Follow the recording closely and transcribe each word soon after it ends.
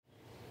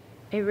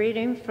A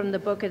reading from the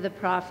book of the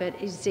prophet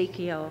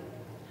Ezekiel.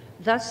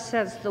 Thus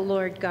says the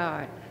Lord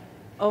God,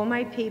 O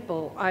my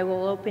people, I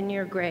will open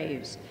your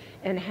graves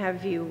and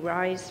have you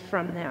rise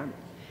from them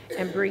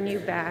and bring you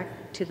back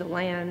to the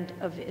land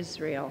of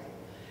Israel.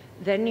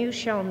 Then you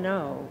shall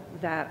know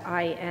that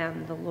I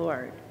am the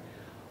Lord,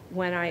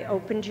 when I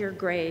opened your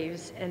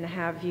graves and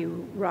have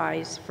you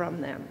rise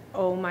from them,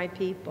 O my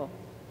people.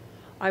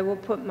 I will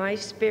put my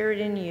spirit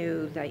in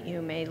you that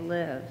you may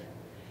live,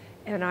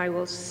 and I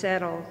will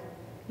settle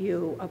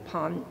you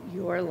upon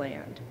your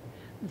land.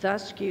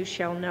 Thus you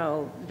shall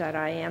know that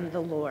I am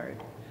the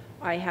Lord.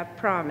 I have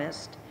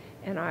promised,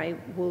 and I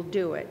will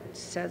do it,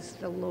 says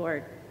the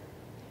Lord.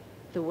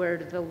 The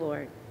word of the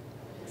Lord.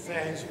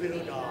 Thanks be to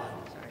God.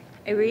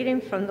 A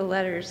reading from the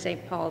letter of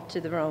St. Paul to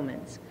the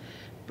Romans.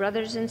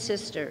 Brothers and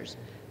sisters,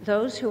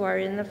 those who are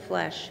in the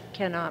flesh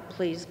cannot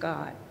please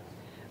God.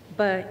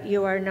 But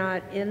you are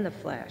not in the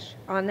flesh.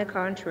 On the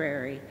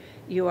contrary,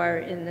 you are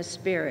in the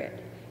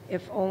Spirit,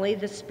 if only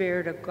the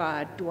Spirit of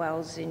God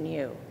dwells in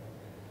you.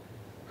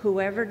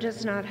 Whoever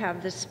does not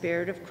have the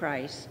Spirit of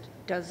Christ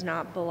does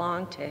not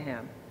belong to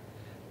him.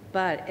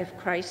 But if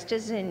Christ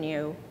is in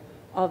you,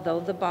 although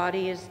the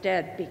body is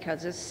dead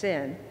because of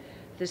sin,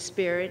 the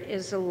Spirit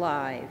is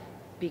alive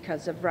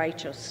because of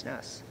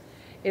righteousness.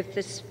 If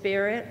the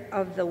Spirit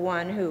of the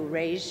one who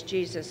raised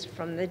Jesus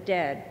from the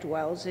dead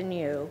dwells in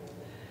you,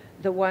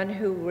 the one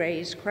who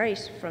raised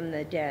Christ from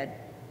the dead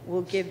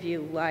will give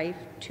you life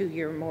to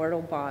your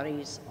mortal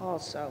bodies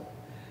also,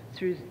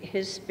 through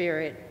his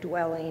Spirit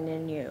dwelling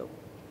in you.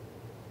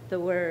 The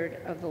word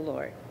of the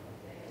Lord.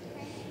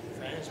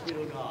 Thanks be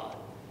to God.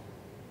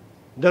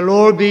 The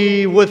Lord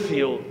be with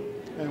you.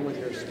 And with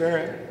your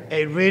spirit.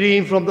 A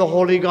reading from the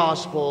Holy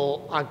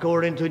Gospel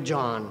according to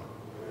John.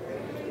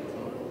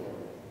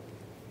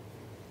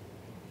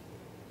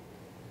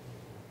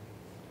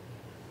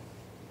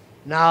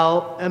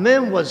 Now, a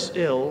man was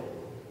ill,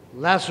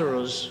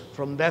 Lazarus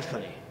from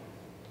Bethany,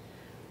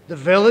 the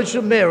village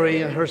of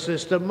Mary and her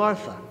sister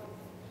Martha.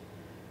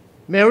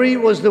 Mary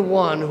was the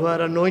one who had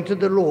anointed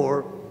the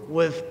Lord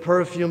with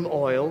perfume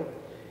oil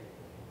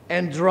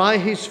and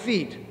dried his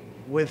feet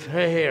with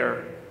her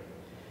hair.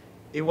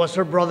 It was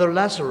her brother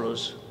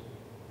Lazarus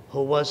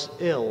who was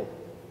ill.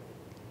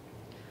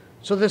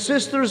 So the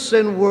sisters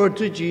sent word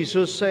to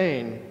Jesus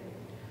saying,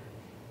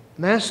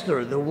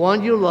 Master, the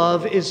one you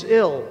love is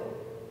ill.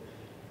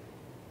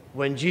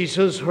 When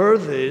Jesus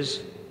heard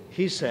this,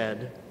 he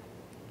said,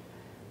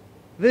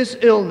 This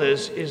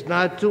illness is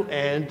not to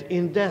end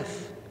in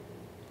death,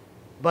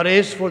 but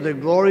is for the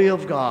glory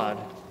of God,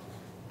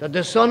 that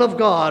the Son of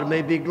God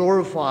may be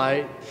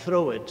glorified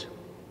through it.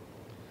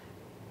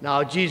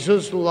 Now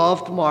Jesus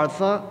loved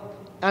Martha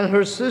and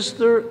her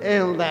sister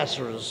and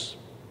Lazarus.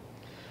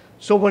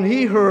 So when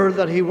he heard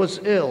that he was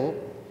ill,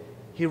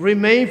 he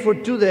remained for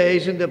 2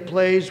 days in the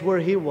place where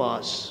he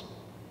was.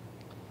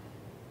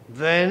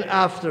 Then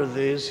after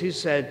this, he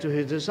said to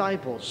his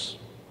disciples,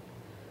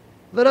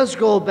 Let us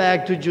go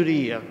back to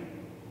Judea.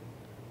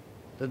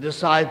 The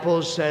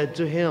disciples said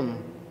to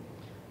him,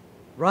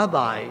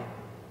 Rabbi,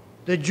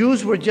 the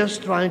Jews were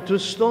just trying to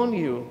stone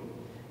you,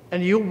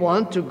 and you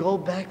want to go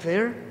back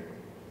there?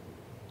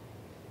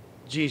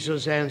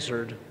 Jesus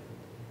answered,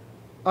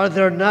 Are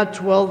there not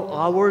 12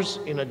 hours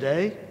in a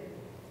day?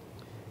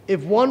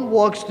 If one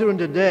walks during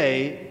the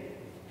day,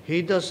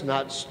 he does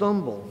not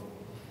stumble,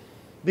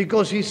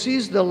 because he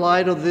sees the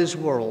light of this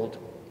world.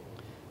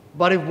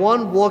 But if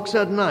one walks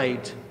at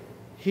night,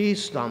 he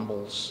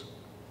stumbles,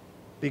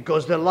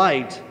 because the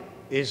light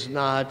is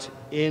not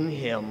in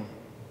him.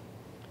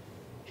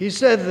 He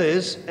said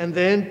this and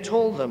then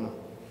told them,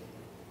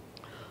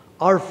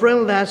 Our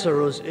friend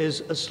Lazarus is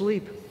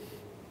asleep,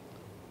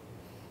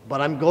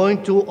 but I'm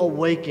going to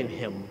awaken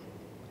him.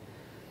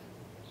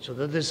 So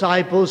the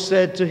disciples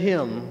said to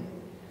him,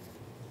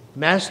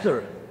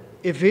 Master,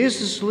 if he is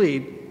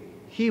asleep,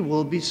 he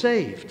will be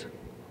saved.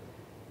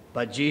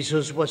 But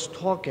Jesus was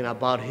talking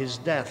about his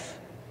death,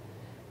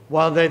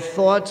 while they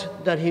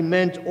thought that he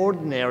meant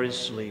ordinary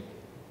sleep.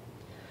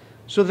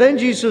 So then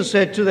Jesus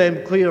said to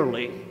them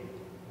clearly,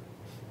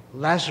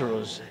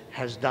 Lazarus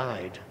has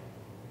died,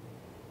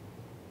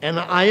 and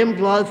I am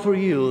glad for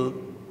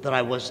you that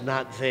I was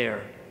not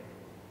there,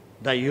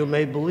 that you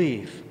may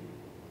believe.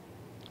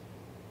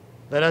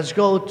 Let us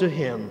go to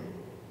him.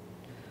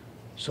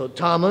 So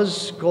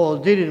Thomas,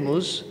 called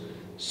Didymus,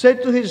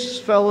 said to his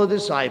fellow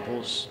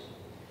disciples,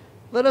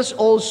 Let us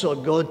also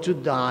go to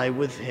die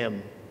with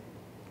him.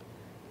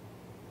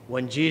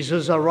 When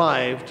Jesus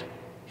arrived,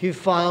 he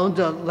found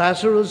that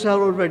Lazarus had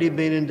already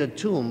been in the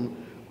tomb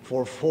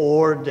for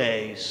 4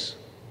 days.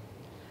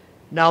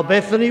 Now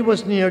Bethany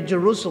was near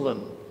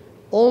Jerusalem,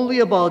 only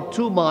about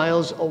 2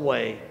 miles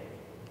away.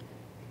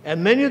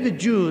 And many of the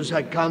Jews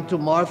had come to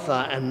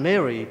Martha and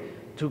Mary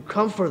to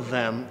comfort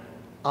them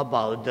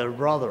about their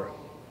brother.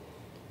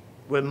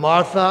 When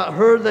Martha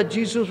heard that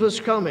Jesus was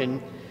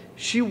coming,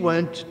 she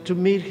went to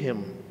meet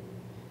him.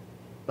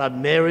 But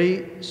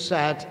Mary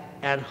sat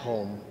at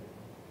home.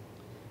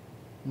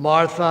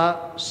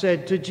 Martha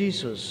said to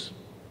Jesus,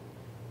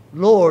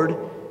 Lord,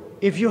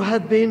 if you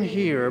had been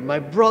here, my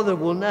brother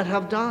would not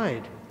have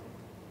died.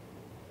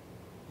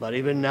 But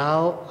even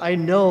now, I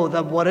know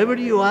that whatever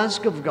you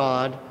ask of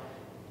God,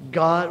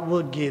 God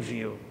will give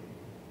you."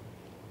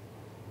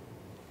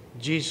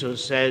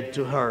 Jesus said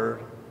to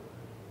her,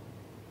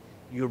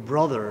 "Your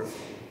brother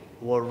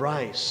will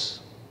rise."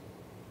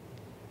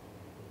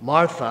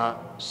 Martha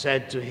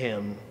said to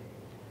him,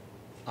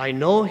 "I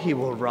know he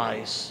will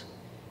rise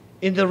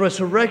in the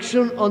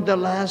resurrection on the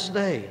last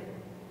day."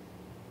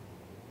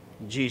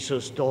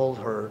 Jesus told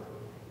her,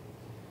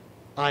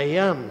 "I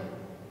am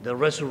the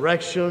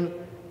resurrection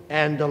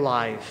and the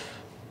life.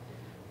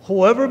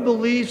 Whoever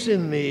believes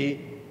in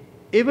me,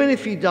 even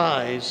if he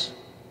dies,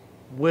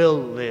 will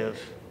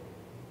live.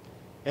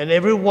 And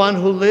everyone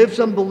who lives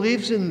and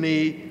believes in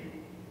me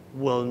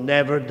will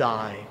never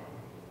die."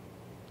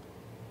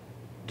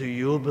 "Do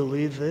you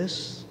believe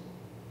this?"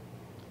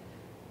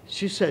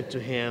 She said to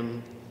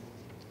him,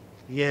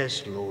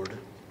 "Yes, Lord.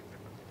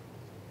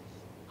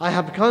 I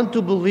have come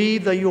to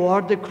believe that you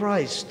are the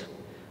Christ,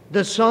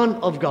 the Son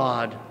of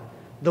God,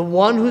 the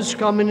one who's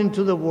coming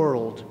into the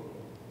world."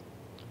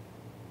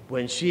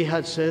 When she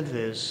had said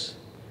this,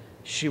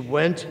 she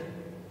went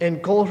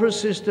and called her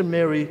sister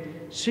Mary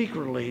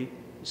secretly,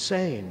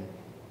 saying,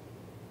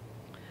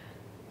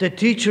 "The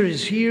teacher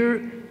is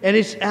here and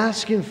is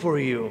asking for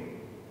you."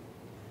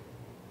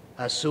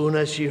 As soon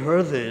as she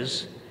heard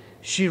this,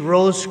 she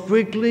rose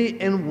quickly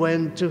and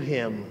went to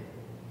him.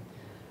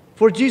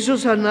 For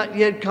Jesus had not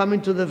yet come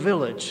into the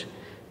village,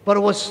 but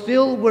was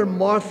still where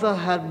Martha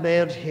had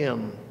met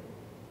him.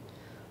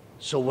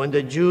 So when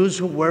the Jews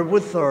who were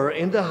with her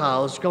in the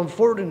house,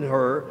 comforting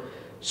her,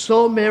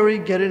 saw Mary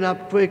getting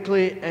up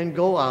quickly and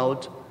go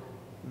out,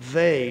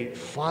 they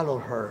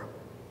followed her,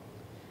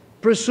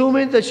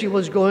 presuming that she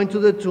was going to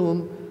the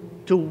tomb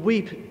to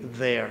weep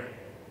there.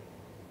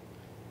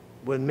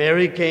 When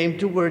Mary came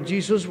to where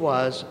Jesus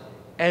was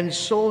and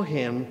saw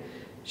him,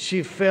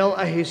 she fell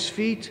at his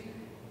feet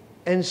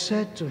and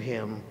said to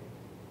him,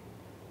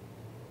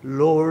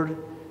 "Lord,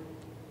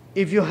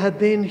 if you had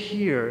been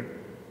here,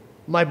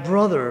 my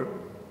brother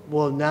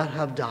will not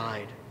have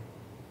died."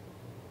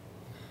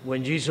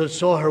 When Jesus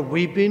saw her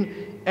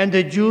weeping, and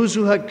the Jews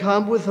who had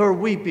come with her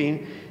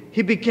weeping,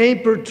 he became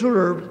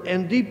perturbed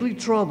and deeply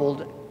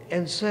troubled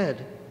and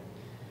said,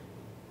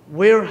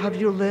 "Where have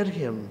you laid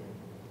him?"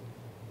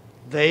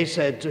 They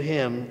said to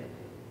him,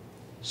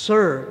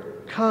 "Sir,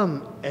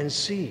 come and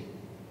see."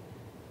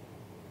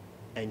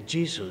 And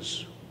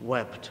Jesus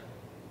wept.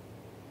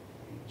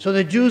 So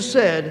the Jews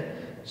said,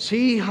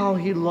 "See how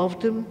he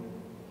loved him?"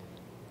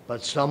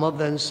 But some of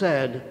them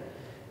said,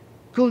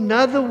 "Could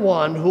not the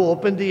one who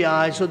opened the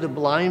eyes of the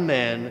blind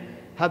man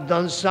have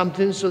done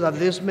something so that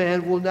this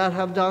man would not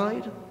have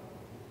died?"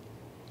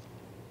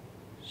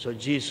 So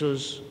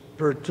Jesus,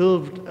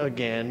 perturbed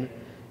again,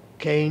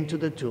 came to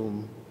the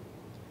tomb.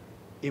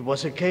 It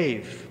was a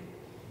cave,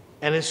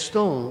 and a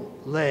stone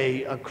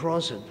lay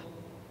across it.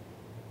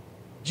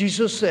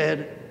 Jesus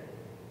said,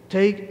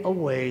 "Take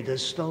away the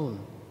stone."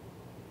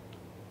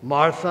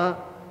 Martha,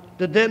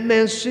 the dead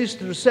man's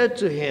sister, said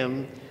to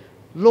him,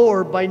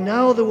 "Lord, by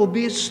now there will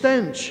be a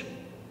stench.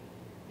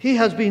 He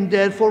has been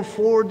dead for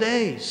 4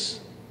 days."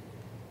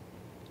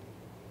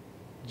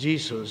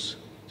 Jesus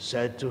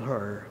said to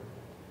her,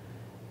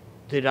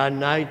 "Did I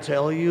not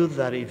tell you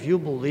that if you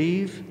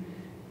believe,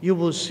 you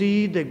will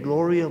see the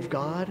glory of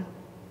God?"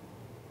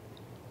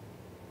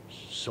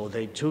 So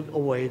they took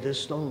away the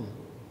stone.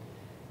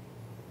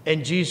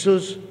 And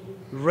Jesus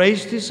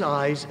raised his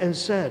eyes and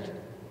said,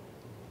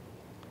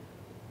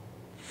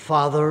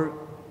 "Father,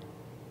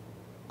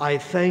 I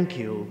thank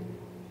you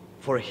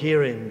for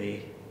hearing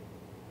me.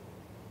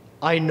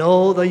 I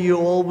know that you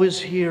always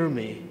hear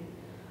me,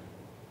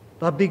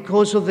 but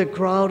because of the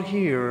crowd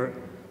here,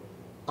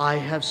 I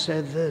have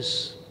said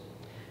this,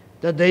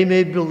 that they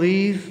may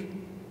believe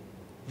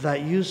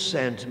that you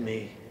sent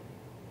me."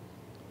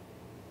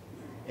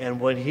 And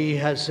when he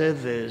had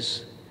said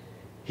this,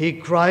 he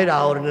cried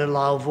out in a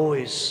loud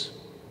voice,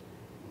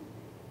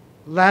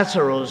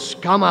 "Lazarus,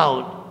 come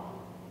out."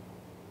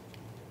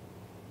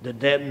 The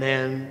dead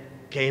man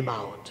came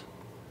out,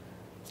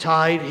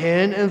 tied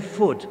hand and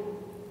foot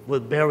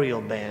with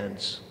burial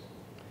bands,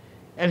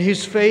 and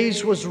his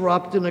face was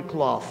wrapped in a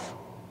cloth.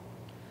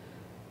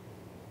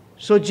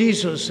 So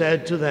Jesus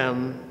said to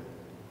them,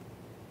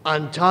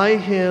 "Untie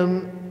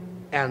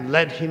him and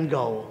let him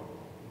go."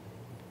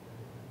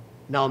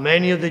 Now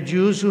many of the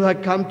Jews who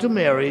had come to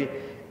Mary,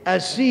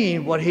 as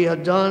seeing what he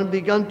had done,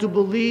 began to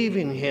believe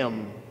in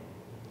him.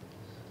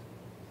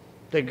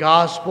 The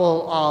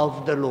Gospel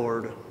of the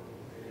Lord.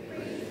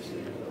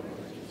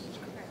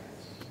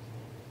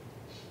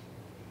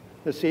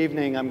 This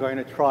evening, I'm going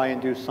to try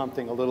and do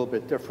something a little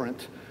bit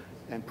different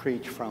and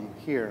preach from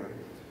here.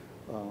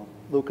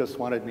 Lucas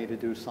wanted me to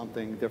do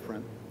something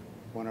different,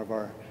 one of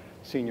our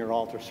senior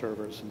altar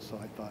servers, and so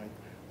I thought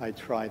I'd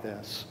try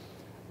this.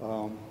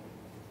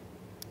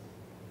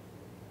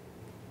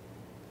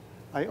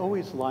 I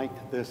always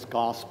liked this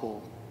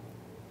gospel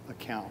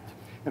account,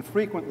 and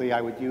frequently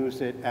I would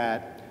use it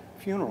at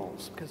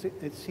funerals because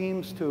it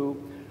seems to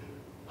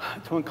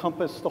to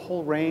encompass the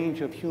whole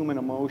range of human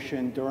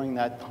emotion during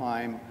that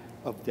time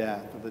of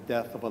death, of the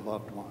death of a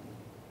loved one.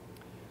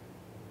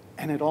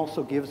 And it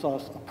also gives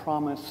us a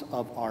promise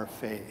of our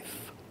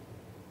faith.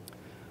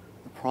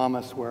 The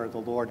promise where the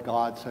Lord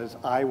God says,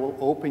 I will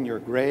open your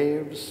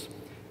graves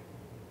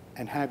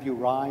and have you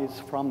rise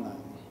from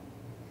them,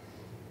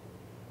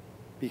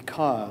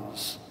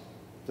 because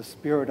the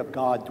Spirit of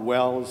God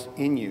dwells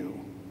in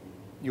you.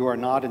 You are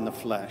not in the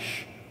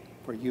flesh,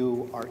 for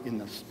you are in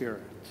the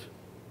Spirit.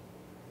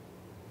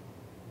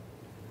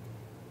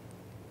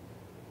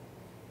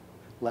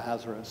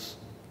 Lazarus,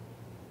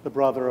 the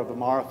brother of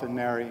Martha and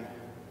Mary,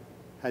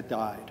 had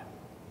died.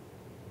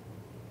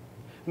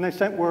 And they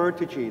sent word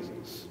to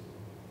Jesus.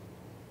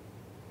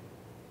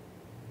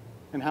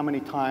 And how many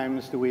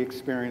times do we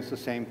experience the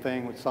same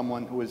thing with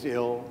someone who is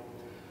ill,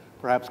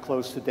 perhaps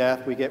close to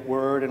death? We get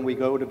word and we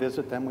go to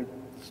visit them. We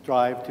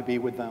strive to be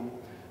with them.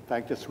 In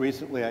fact, just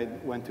recently I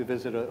went to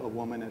visit a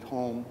woman at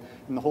home,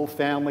 and the whole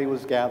family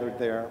was gathered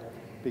there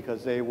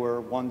because they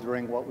were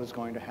wondering what was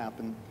going to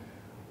happen.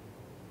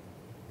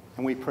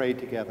 And we prayed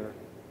together.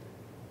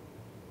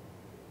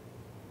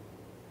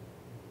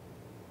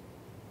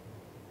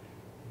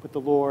 But the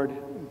Lord,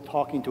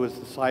 talking to his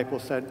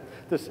disciples, said,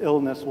 this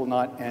illness will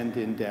not end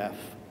in death,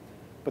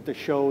 but to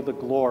show the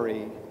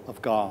glory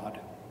of God.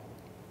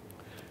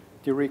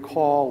 Do you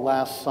recall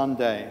last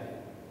Sunday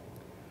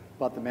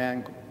about the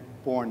man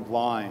born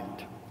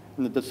blind?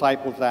 And the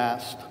disciples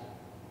asked,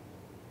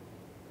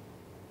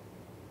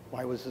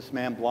 why was this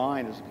man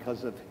blind? Is it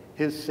because of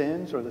his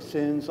sins or the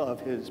sins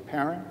of his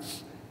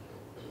parents?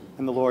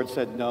 And the Lord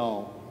said,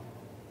 no.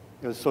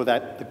 It was so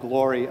that the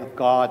glory of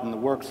God and the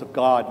works of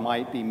God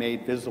might be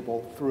made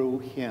visible through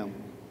him.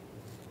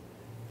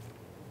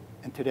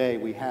 And today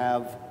we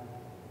have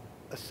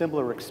a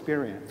similar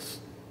experience.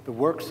 The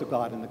works of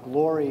God and the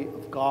glory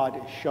of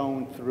God is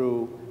shown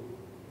through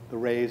the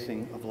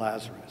raising of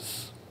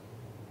Lazarus.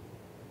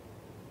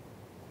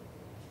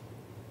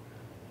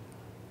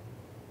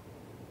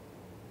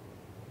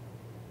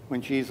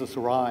 When Jesus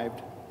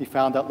arrived, he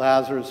found that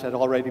Lazarus had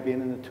already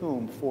been in the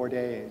tomb 4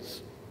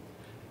 days.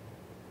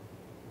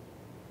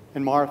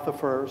 And Martha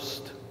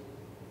first,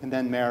 and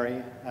then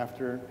Mary,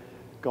 after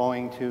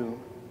going to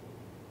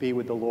be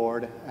with the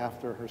Lord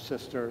after her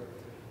sister,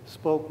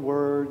 spoke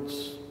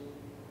words,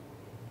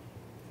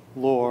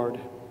 Lord,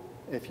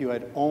 if you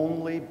had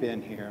only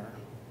been here,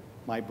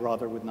 my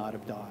brother would not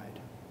have died.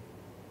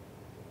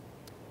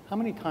 How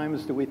many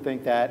times do we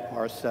think that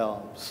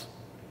ourselves?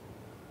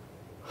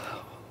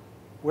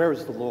 Where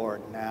is the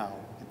Lord now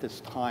at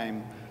this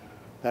time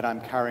that I'm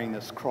carrying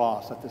this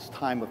cross, at this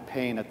time of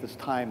pain, at this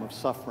time of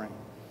suffering,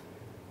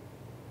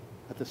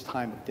 at this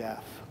time of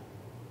death?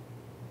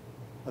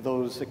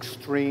 Those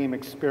extreme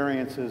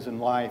experiences in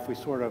life,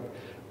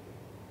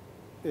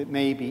 it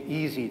may be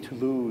easy to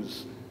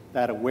lose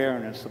that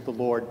awareness of the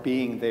Lord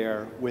being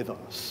there with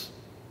us.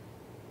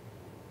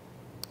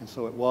 And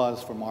so it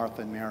was for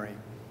Martha and Mary.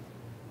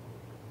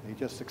 They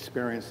just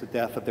experienced the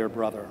death of their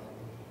brother.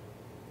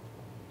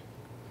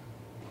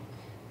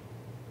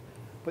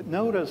 But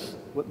notice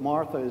what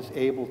Martha is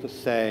able to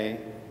say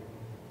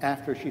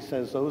after she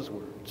says those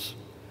words.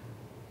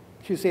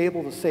 She's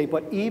able to say,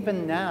 but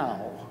even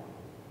now,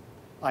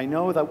 I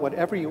know that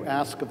whatever you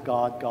ask of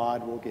God,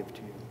 God will give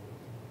to you.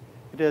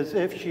 It is as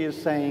if she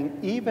is saying,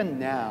 even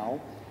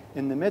now,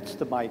 in the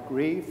midst of my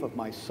grief, of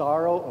my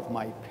sorrow, of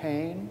my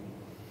pain,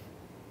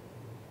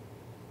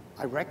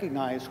 I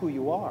recognize who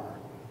you are.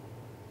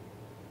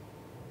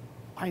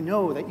 I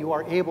know that you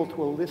are able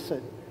to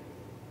elicit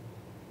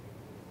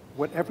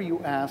whatever you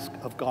ask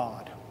of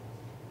God,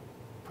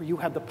 for you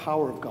have the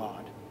power of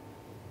God.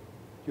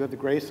 You have the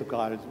grace of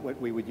God is what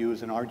we would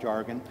use in our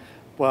jargon,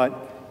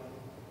 but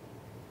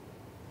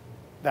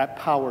that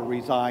power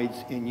resides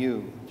in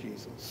you,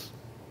 Jesus.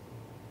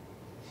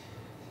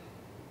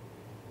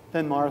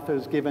 Then Martha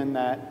is given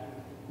that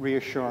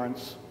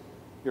reassurance,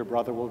 your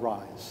brother will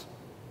rise.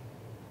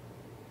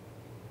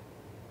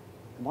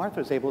 And Martha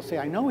is able to say,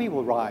 I know he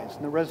will rise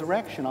in the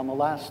resurrection on the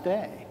last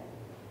day.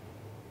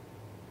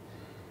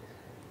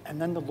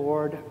 And then the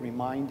Lord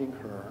reminding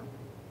her,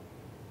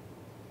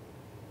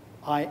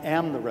 I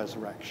am the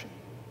resurrection.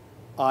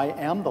 I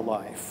am the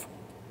life.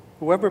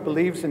 Whoever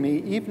believes in me,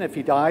 even if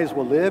he dies,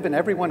 will live, and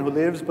everyone who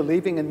lives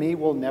believing in me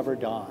will never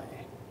die.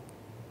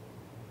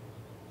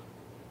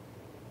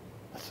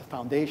 That's the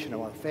foundation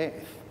of our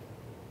faith.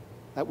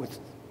 That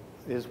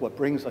is what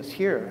brings us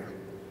here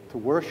to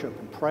worship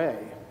and pray.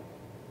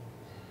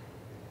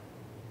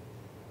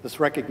 This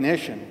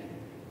recognition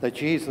that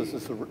Jesus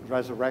is the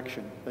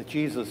resurrection, that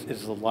Jesus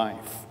is the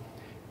life.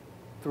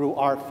 Through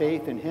our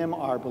faith in him,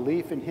 our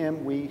belief in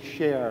him, we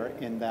share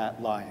in that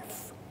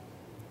life.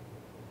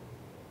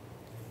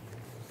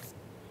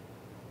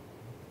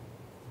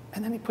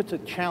 And then he puts a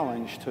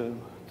challenge to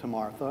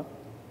Martha.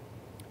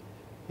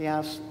 He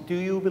asks, do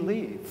you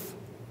believe?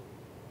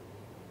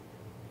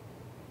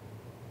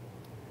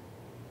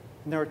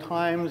 And there are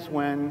times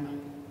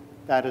when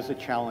that is a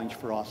challenge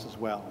for us as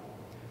well.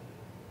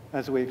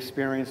 As we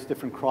experience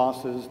different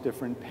crosses,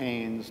 different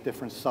pains,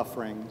 different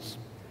sufferings,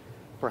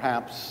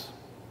 perhaps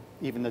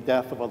even the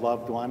death of a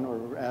loved one,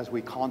 or as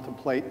we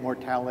contemplate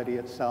mortality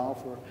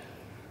itself, or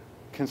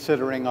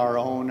considering our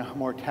own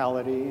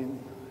mortality.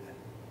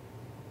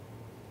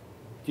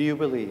 Do you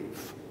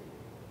believe?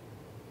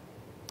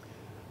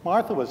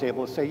 Martha was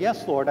able to say,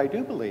 yes, Lord, I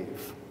do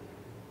believe.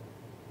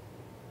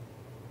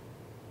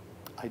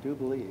 I do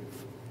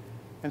believe.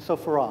 And so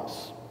for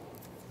us,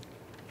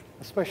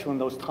 especially in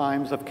those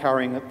times of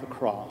carrying the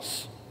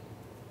cross,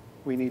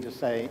 we need to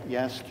say,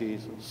 yes,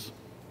 Jesus,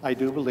 I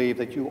do believe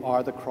that you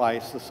are the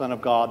Christ, the Son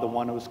of God, the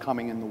one who is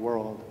coming in the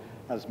world,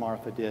 as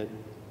Martha did.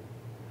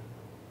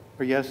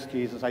 Or yes,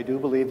 Jesus, I do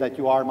believe that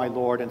you are my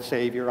Lord and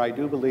Savior. I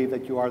do believe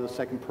that you are the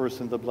second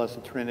person of the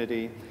Blessed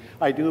Trinity.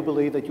 I do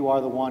believe that you are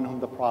the one whom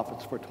the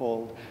prophets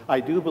foretold. I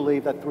do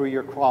believe that through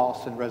your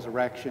cross and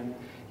resurrection,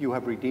 you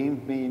have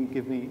redeemed me and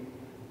given me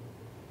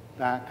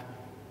back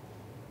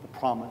the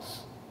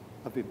promise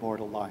of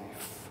immortal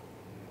life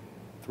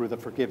through the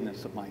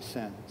forgiveness of my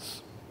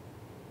sins.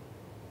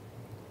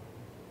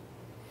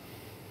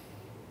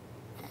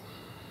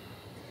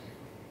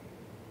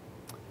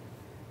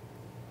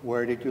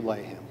 Where did you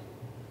lay him?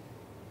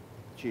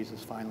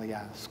 Jesus finally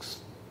asks.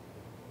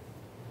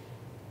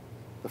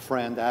 The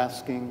friend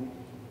asking,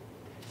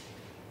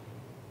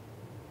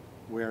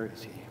 where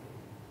is he?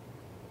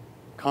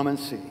 Come and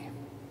see.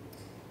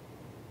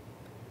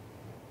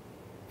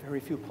 Very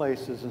few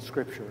places in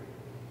Scripture.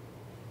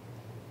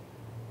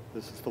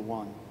 This is the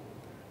one.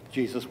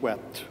 Jesus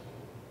wept.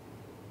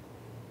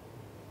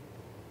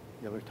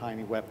 The other time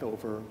he wept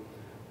over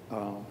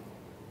doubt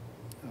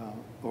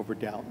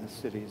in the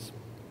cities.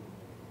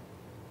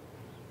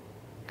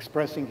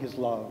 Expressing his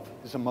love,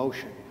 his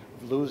emotion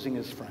of losing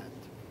his friend,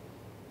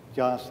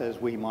 just as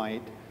we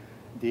might.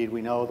 Indeed,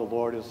 we know the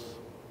Lord is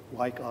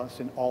like us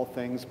in all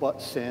things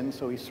but sin,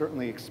 so he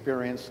certainly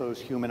experienced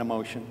those human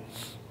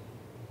emotions.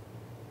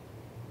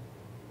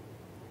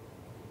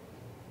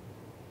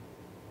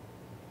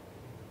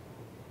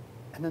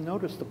 And then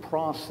notice the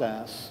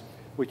process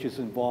which is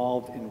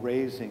involved in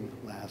raising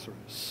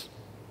Lazarus.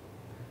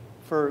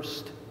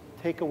 First,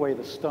 take away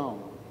the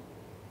stone.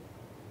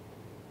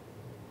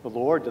 The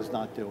Lord does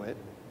not do it.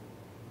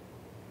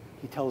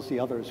 He tells the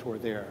others who are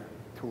there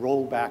to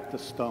roll back the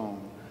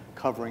stone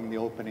covering the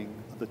opening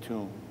of the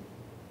tomb.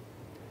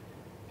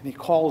 And he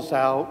calls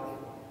out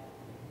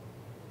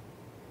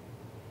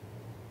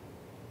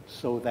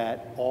so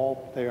that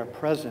all their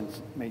present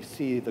may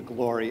see the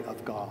glory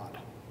of God.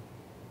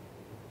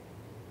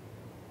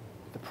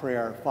 The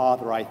prayer,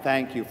 Father, I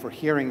thank you for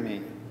hearing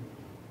me.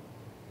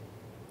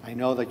 I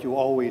know that you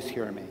always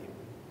hear me.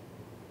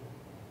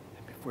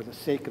 And for the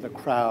sake of the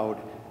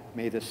crowd,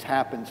 may this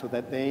happen so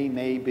that they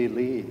may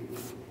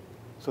believe.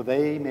 So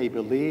they may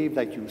believe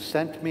that you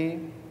sent me.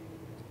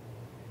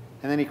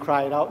 And then he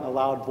cried out in a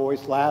loud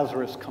voice,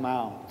 Lazarus, come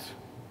out.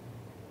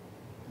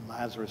 And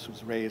Lazarus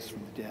was raised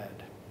from the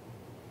dead,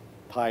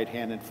 tied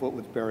hand and foot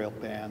with burial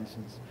bands,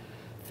 and his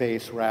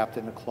face wrapped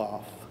in a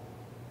cloth.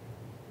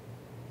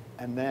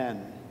 And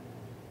then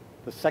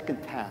the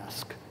second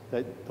task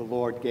that the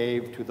Lord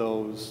gave to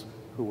those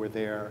who were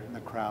there in the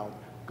crowd,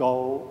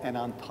 go and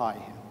untie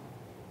him.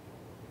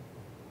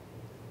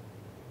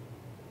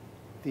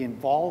 The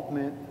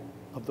involvement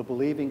of the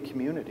believing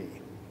community,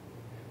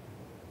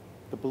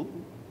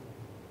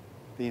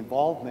 the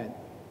involvement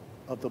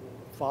of the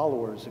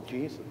followers of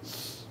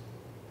Jesus.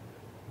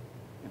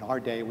 In our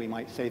day, we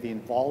might say the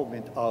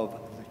involvement of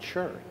the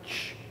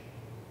church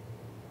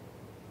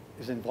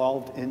is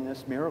involved in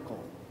this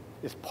miracle,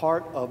 is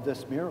part of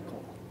this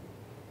miracle.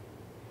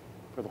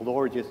 For the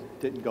Lord just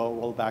didn't go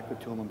roll back the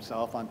tomb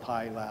himself,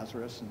 untie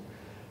Lazarus.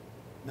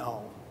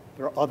 No,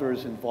 there are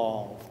others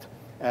involved.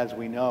 As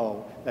we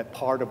know, that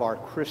part of our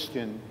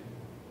Christian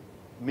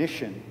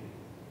mission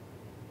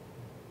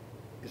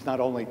is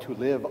not only to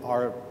live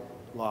our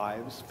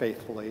lives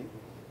faithfully,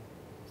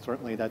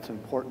 certainly that's an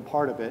important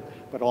part of it,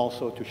 but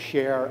also to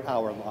share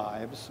our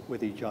lives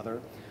with each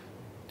other,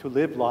 to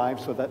live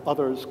lives so that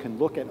others can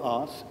look at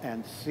us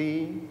and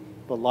see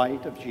the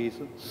light of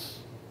Jesus.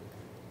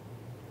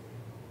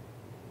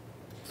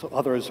 So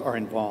others are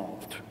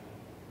involved.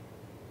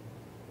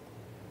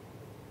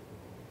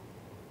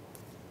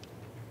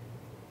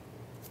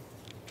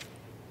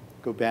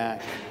 Go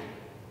back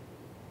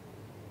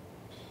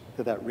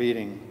to that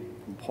reading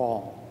from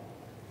Paul.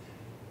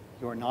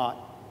 You are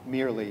not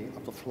merely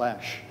of the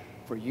flesh,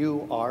 for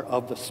you are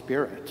of the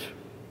Spirit.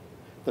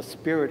 The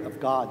Spirit of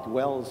God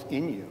dwells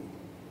in you.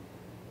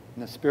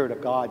 And the Spirit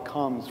of God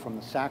comes from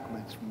the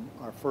sacraments, from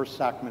our first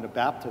sacrament of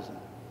baptism,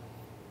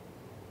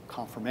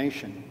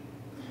 confirmation,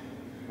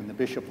 when the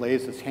bishop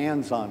lays his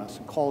hands on us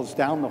and calls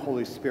down the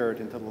Holy Spirit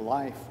into the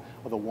life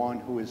of the one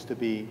who is to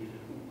be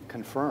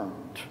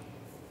confirmed.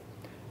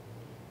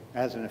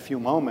 As in a few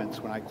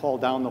moments, when I call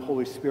down the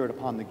Holy Spirit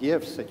upon the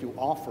gifts that you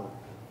offer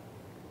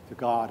to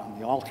God on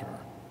the altar,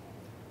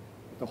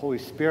 the Holy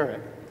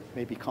Spirit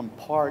may become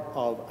part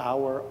of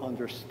our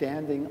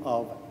understanding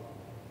of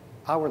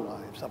our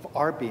lives, of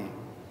our being.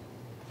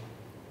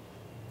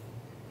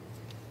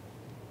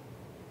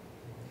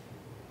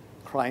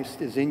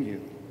 Christ is in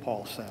you,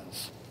 Paul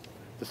says.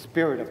 The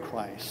Spirit of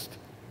Christ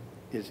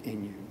is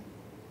in you.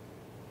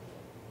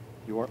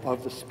 You are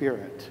of the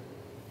Spirit,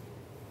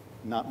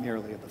 not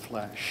merely of the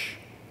flesh.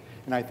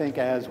 And I think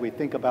as we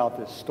think about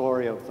this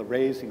story of the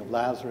raising of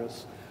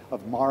Lazarus,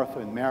 of Martha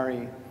and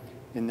Mary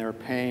in their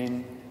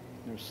pain,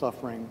 their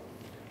suffering,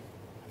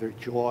 their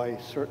joy,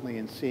 certainly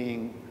in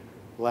seeing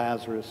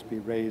Lazarus be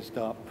raised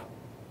up,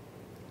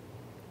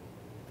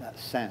 that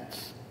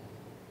sense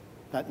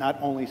that not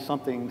only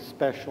something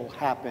special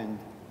happened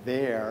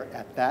there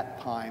at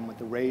that time with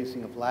the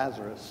raising of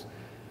Lazarus,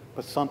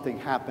 but something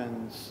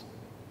happens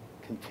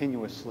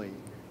continuously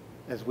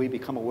as we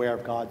become aware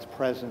of God's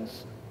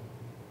presence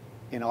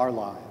in our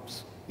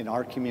lives, in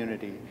our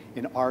community,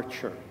 in our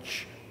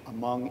church,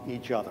 among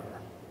each other.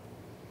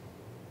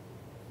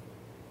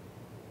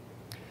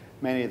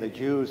 Many of the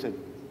Jews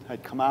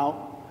had come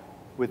out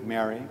with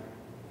Mary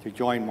to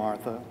join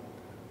Martha,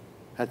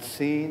 had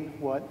seen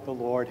what the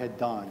Lord had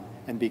done,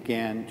 and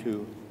began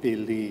to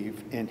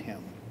believe in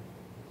him.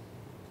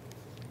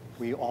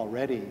 We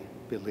already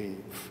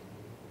believe.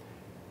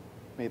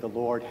 May the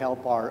Lord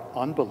help our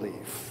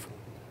unbelief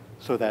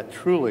so that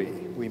truly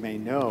we may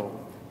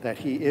know that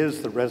he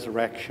is the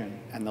resurrection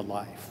and the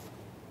life.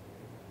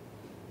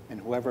 And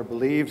whoever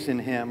believes in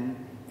him,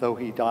 though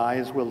he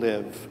dies, will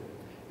live,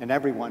 and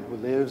everyone who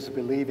lives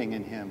believing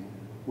in him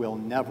will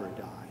never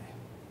die.